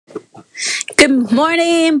Good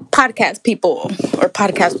morning, podcast people or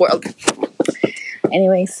podcast world.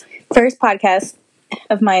 Anyways, first podcast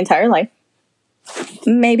of my entire life.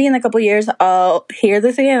 Maybe in a couple years I'll hear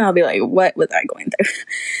this again and I'll be like, what was I going through?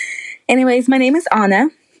 Anyways, my name is Anna.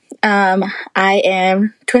 I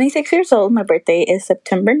am 26 years old. My birthday is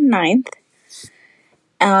September 9th.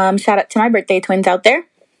 Shout out to my birthday twins out there.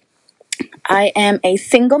 I am a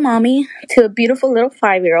single mommy to a beautiful little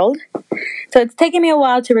 5-year-old. So it's taking me a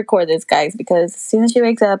while to record this, guys, because as soon as she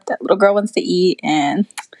wakes up, that little girl wants to eat and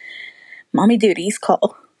mommy duties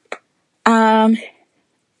call. Not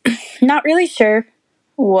really sure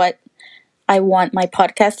what I want my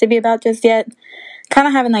podcast to be about just yet. Kind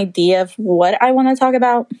of have an idea of what I want to talk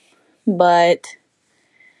about, but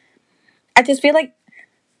I just feel like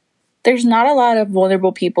there's not a lot of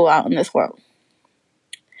vulnerable people out in this world.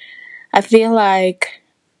 I feel like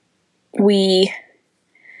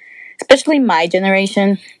especially my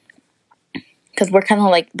generation, because we're kind of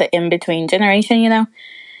like the in-between generation,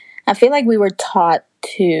 I feel like we were taught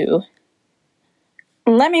to,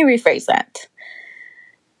 let me rephrase that,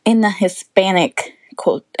 in the Hispanic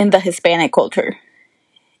culture,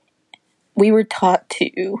 we were taught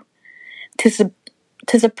to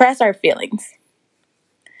suppress our feelings.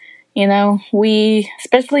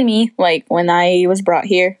 Especially me, like when I was brought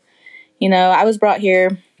here, I was brought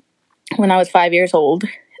here when I was 5 years old.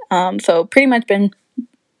 So pretty much been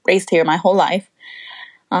raised here my whole life.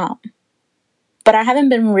 But I haven't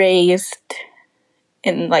been raised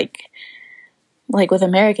in like with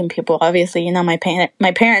American people, obviously. My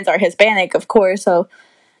parents are Hispanic, of course. So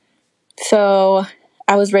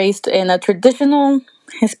I was raised in a traditional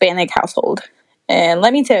Hispanic household. And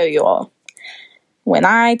let me tell you all, when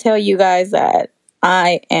I tell you guys that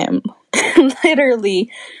I am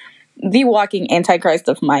literally the walking antichrist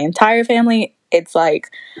of my entire family, it's like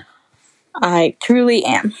I truly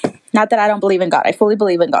am. Not that I don't believe in God. I fully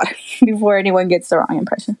believe in God before anyone gets the wrong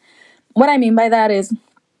impression. What I mean by that is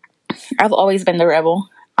I've always been the rebel.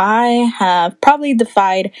 I have probably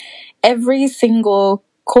defied every single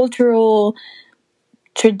cultural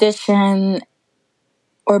tradition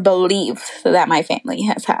or belief that my family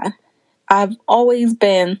has had. I've always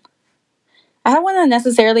been, I don't want to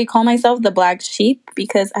necessarily call myself the black sheep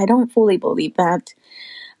because I don't fully believe that.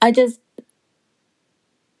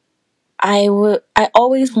 I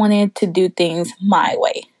always wanted to do things my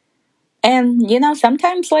way. And,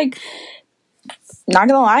 sometimes, not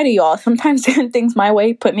gonna lie to y'all, sometimes doing things my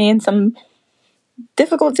way put me in some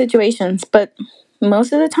difficult situations. But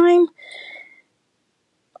most of the time,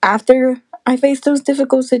 after I face those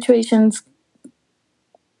difficult situations,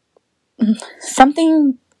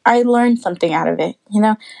 I learned something out of it,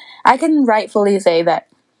 I can rightfully say that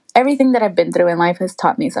everything that I've been through in life has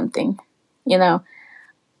taught me something,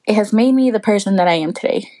 It has made me the person that I am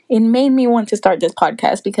today. It made me want to start this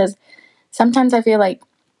podcast because sometimes I feel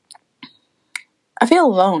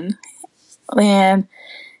alone. And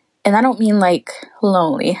I don't mean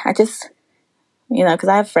lonely. I just, because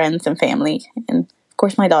I have friends and family and of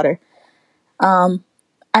course my daughter. I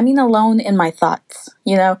mean alone in my thoughts,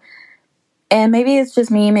 And maybe it's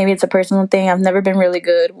just me. Maybe it's a personal thing. I've never been really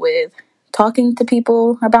good with talking to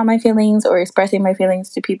people about my feelings or expressing my feelings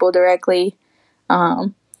to people directly.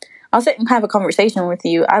 I'll sit and have a conversation with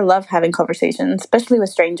you. I love having conversations, especially with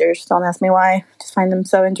strangers. Don't ask me why. I just find them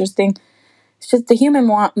so interesting. It's just the human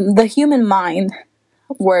mind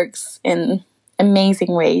works in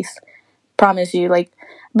amazing ways. Promise you. I've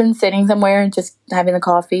been sitting somewhere and just having a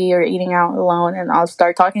coffee or eating out alone, and I'll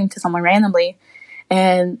start talking to someone randomly,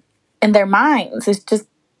 and in their minds, it's just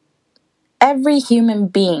every human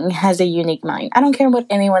being has a unique mind. I don't care what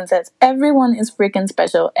anyone says. Everyone is freaking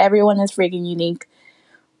special. Everyone is freaking unique.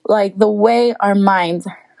 The way our minds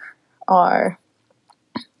are,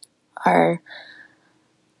 I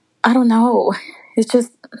don't know. It's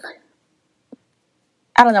just,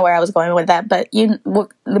 I don't know where I was going with that, but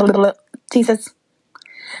Jesus.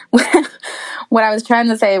 What I was trying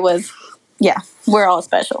to say was, yeah, we're all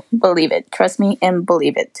special. Believe it. Trust me and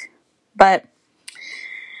believe it. But,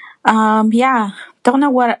 yeah, don't know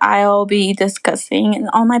what I'll be discussing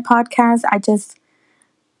on my podcast. I just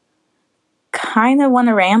kind of want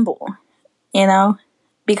to ramble,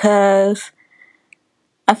 because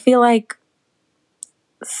I feel like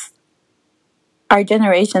our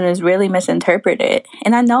generation is really misinterpreted.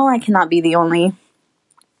 And I know I cannot be the only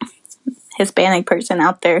Hispanic person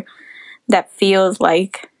out there that feels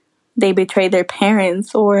like they betrayed their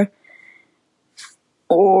parents or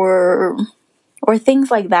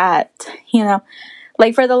things like that,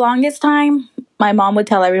 for the longest time, my mom would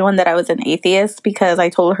tell everyone that I was an atheist because I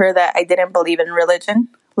told her that I didn't believe in religion.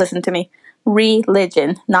 Listen to me.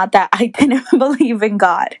 religion. Not that I didn't believe in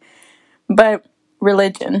God, but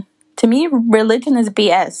religion. To me, religion is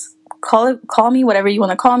BS. Call me whatever you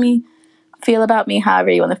want to call me. Feel about me however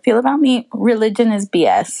you want to feel about me. Religion is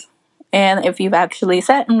BS. And if you've actually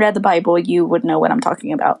sat and read the Bible, you would know what I'm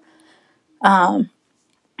talking about.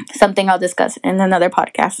 Something I'll discuss in another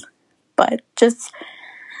podcast. But just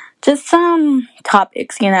some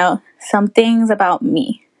topics, some things about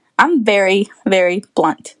me. I'm very, very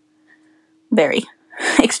blunt. Very.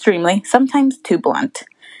 Extremely. Sometimes too blunt.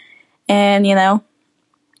 And,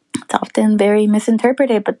 it's often very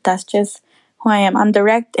misinterpreted, but that's just who I am. I'm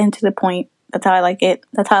direct and to the point. That's how I like it.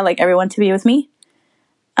 That's how I like everyone to be with me.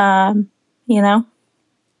 I've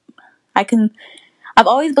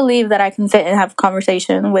always believed that I can sit and have a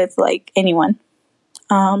conversation with like anyone.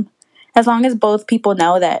 As long as both people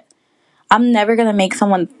know that I'm never going to make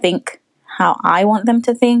someone think how I want them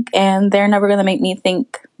to think, and they're never going to make me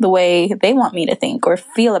think the way they want me to think or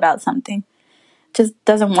feel about something. It just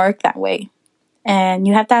doesn't work that way. And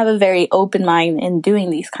you have to have a very open mind in doing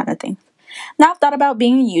these kind of things. Now I've thought about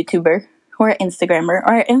being a YouTuber or an Instagrammer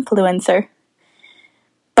or an influencer,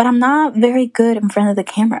 but I'm not very good in front of the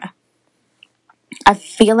camera. I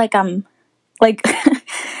feel like I'm like,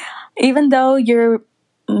 even though you're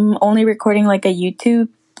only recording like a YouTube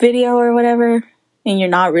video or whatever, and you're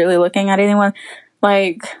not really looking at anyone,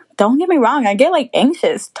 like, don't get me wrong, I get like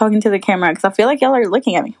anxious talking to the camera because I feel like y'all are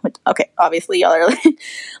looking at me. Which, okay, obviously y'all are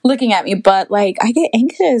looking at me, but like I get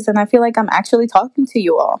anxious and I feel like I'm actually talking to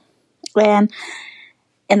you all. And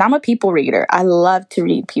I'm a people reader. I love to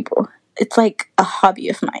read people. It's like a hobby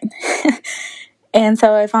of mine. And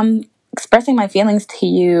so if I'm expressing my feelings to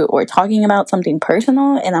you or talking about something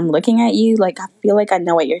personal and I'm looking at you, like I feel like I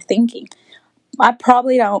know what you're thinking. I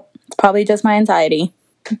probably don't. It's probably just my anxiety.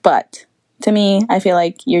 But to me, I feel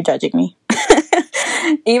like you're judging me.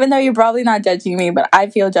 Even though you're probably not judging me, but I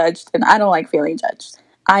feel judged and I don't like feeling judged.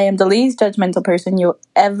 I am the least judgmental person you'll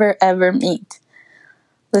ever meet.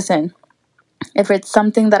 Listen, if it's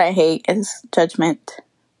something that I hate, is judgment.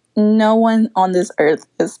 No one on this earth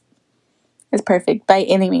is perfect by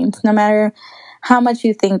any means, no matter how much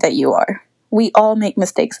you think that you are. We all make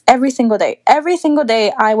mistakes every single day. Every single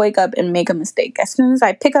day I wake up and make a mistake. As soon as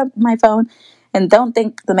I pick up my phone and don't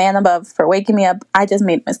thank the man above for waking me up, I just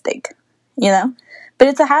made a mistake, But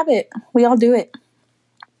it's a habit. We all do it.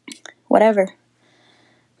 Whatever.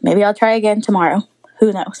 Maybe I'll try again tomorrow.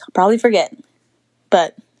 Who knows? I'll probably forget.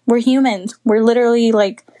 But we're humans. We're literally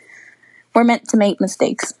we're meant to make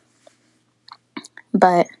mistakes.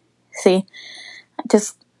 But see, I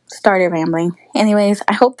just started rambling. Anyways,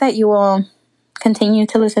 I hope that you will continue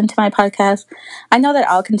to listen to my podcast. I know that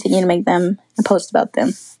I'll continue to make them and post about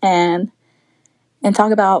them and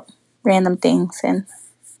talk about random things and,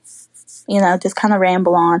 just kind of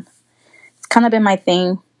ramble on. It's kind of been my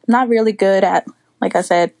thing. I'm not really good at, like I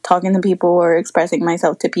said, talking to people or expressing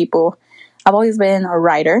myself to people. I've always been a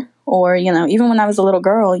writer or, even when I was a little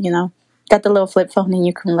girl, got the little flip phone and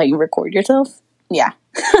you can record yourself. Yeah,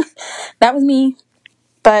 that was me.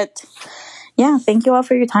 But yeah, thank you all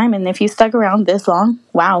for your time. And if you stuck around this long,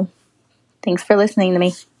 wow. Thanks for listening to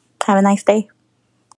me. Have a nice day.